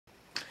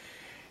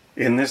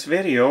In this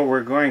video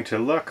we're going to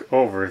look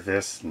over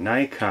this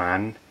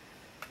Nikon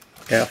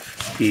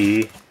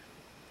FE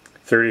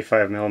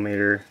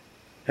 35mm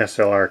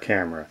SLR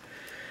camera.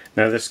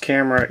 Now this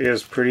camera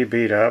is pretty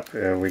beat up.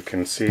 We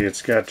can see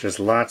it's got just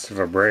lots of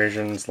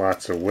abrasions,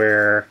 lots of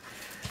wear.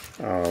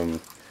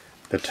 The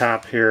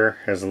top here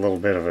has a little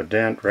bit of a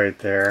dent right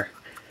there.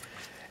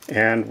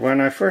 And when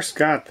I first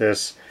got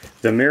this,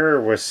 the mirror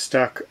was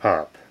stuck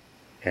up,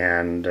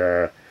 and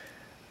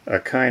a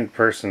kind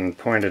person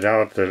pointed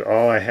out that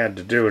all I had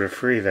to do to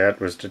free that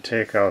was to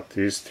take out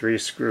these 3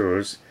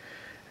 screws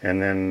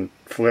and then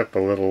flip a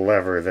little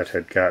lever that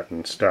had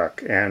gotten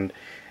stuck. And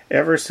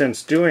ever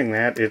since doing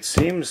that, it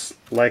seems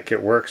like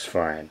it works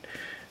fine.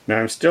 Now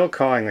I'm still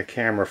calling the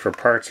camera for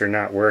parts are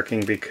not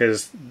working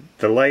because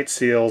the light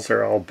seals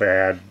are all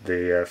bad.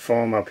 The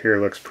foam up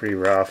here looks pretty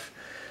rough.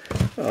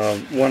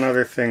 One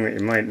other thing that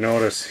you might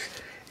notice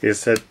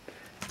is that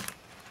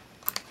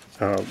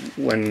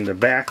when the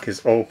back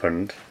is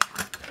opened,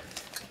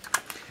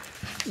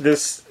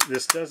 this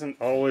doesn't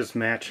always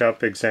match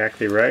up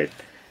exactly right,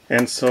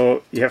 and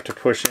so you have to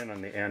push in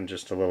on the end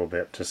just a little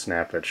bit to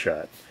snap it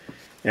shut.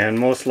 And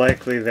most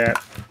likely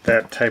that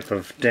type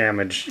of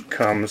damage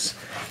comes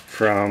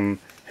from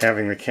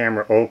having the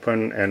camera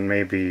open and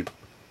maybe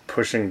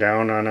pushing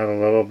down on it a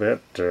little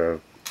bit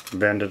to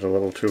bend it a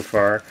little too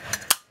far.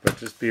 But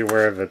just be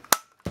aware that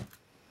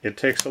it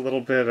takes a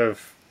little bit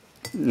of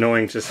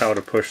knowing just how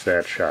to push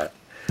that shut.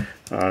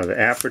 The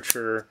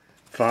aperture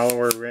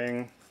follower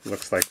ring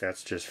looks like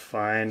that's just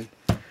fine.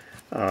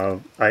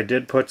 I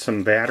did put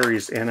some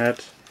batteries in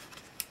it,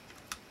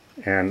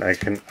 and I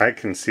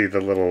can see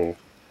the little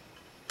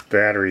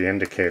battery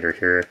indicator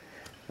here.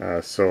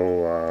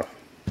 So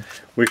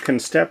we can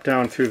step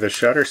down through the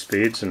shutter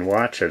speeds and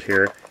watch it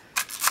here.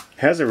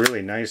 It has a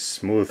really nice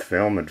smooth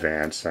film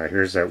advance.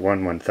 Here's that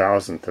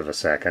 1/1000th of a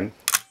second,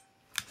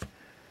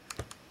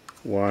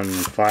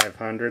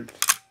 1/500th,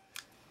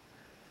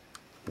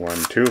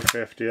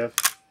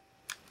 1/250th,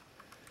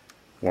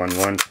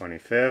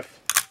 1/125th,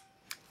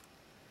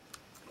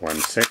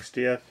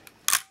 1/60th,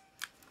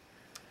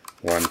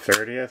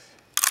 1/30th,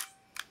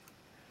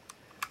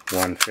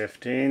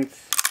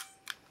 1/15th,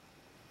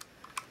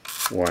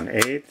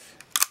 1/8th,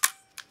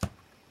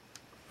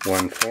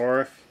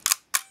 1/4th,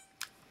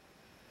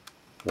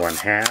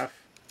 1/2,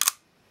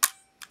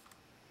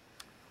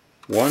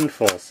 1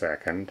 full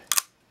second,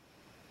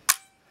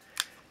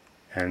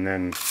 and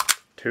then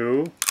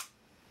 2.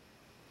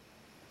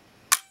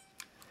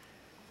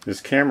 This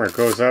camera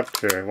goes up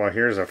to, well,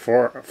 here's a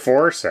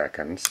 4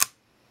 seconds.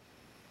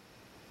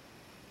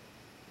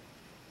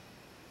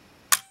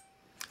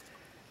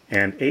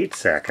 And 8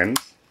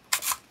 seconds.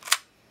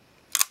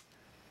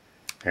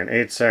 And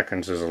 8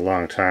 seconds is a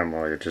long time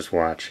while you're just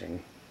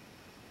watching.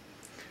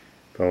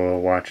 But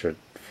we'll watch it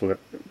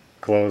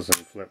close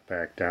and flip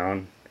back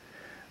down.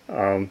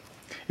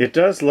 It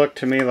does look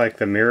to me like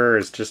the mirror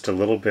is just a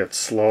little bit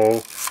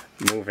slow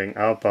moving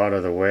up out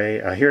of the way.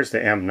 Here's the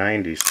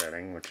M90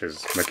 setting, which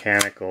is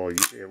mechanical.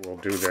 It will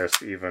do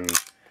this even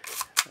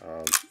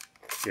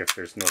if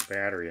there's no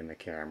battery in the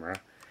camera.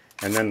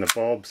 And then the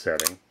bulb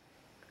setting.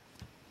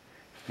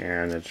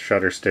 And the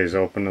shutter stays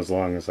open as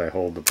long as I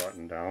hold the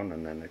button down,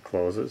 and then it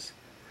closes.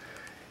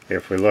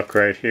 If we look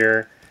right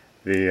here,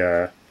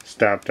 the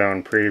stop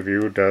down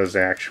preview does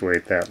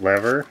actuate that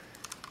lever.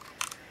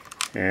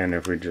 And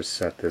if we just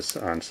set this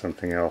on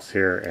something else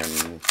here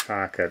and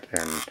cock it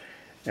and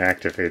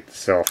activate the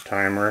self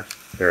timer,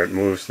 there it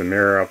moves the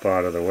mirror up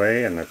out of the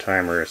way and the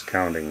timer is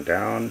counting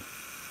down.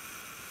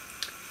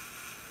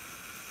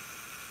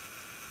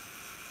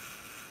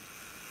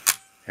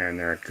 And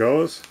there it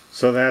goes.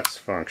 So that's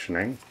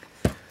functioning.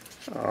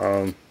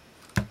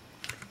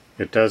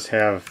 It does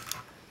have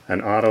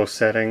an auto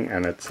setting,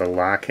 and it's a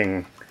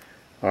locking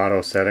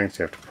auto setting,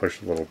 so you have to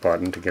push a little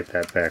button to get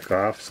that back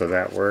off, so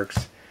that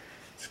works.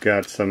 It's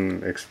got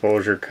some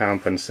exposure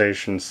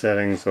compensation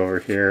settings over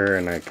here,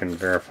 and I can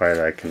verify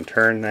that I can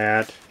turn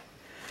that.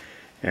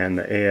 And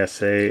the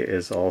ASA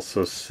is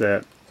also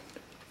set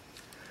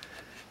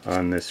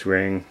on this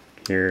ring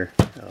here,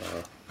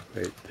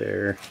 right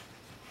there.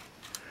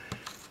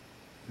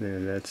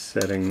 That's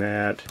setting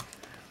that.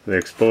 The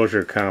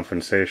exposure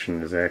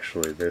compensation is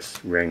actually this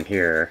ring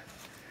here.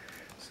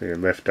 So you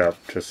lift up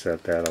to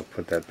set that. I'll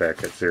put that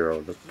back at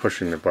 0.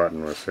 Pushing the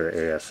button was for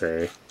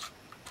ASA.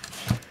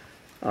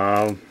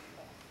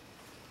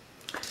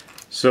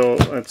 So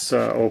let's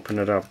open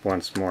it up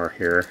once more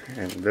here.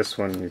 And this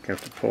one you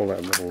have to pull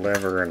that little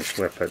lever and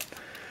flip it.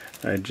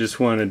 I just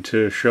wanted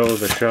to show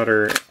the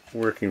shutter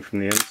working from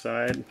the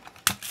inside.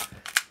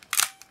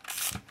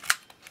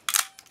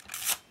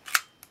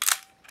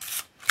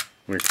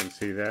 We can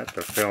see that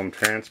the film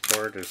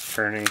transport is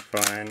turning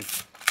fine,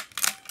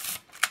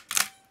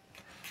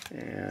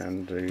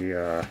 and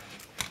the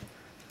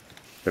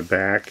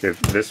back,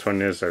 this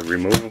one is a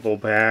removable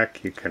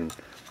back. You can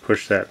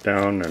push that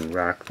down and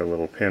rock the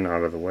little pin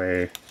out of the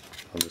way.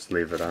 I'll just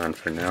leave it on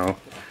for now.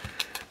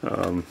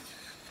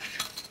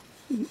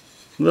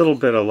 Little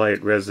bit of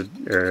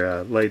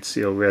light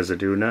seal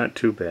residue, not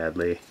too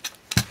badly.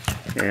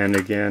 And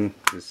again,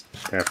 just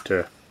have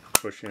to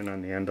push in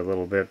on the end a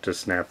little bit to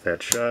snap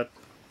that shut.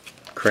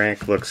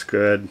 Crank looks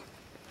good.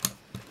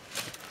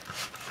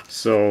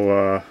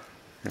 So,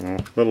 you know,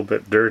 a little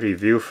bit dirty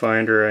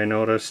viewfinder I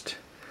noticed.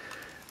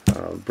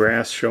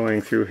 Brass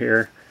showing through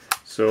here.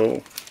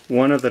 So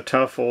one of the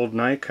tough old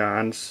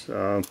Nikons,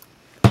 a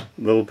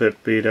little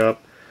bit beat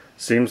up.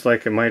 Seems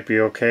like it might be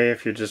okay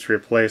if you just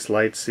replace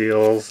light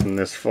seals and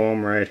this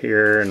foam right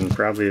here and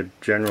probably a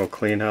general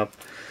cleanup.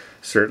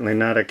 Certainly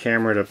not a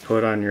camera to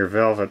put on your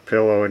velvet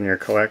pillow in your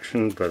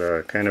collection, but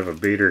a kind of a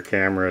beater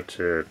camera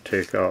to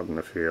take out in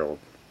the field.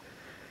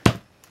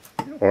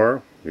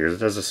 Or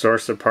use it as a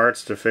source of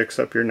parts to fix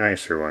up your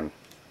nicer one.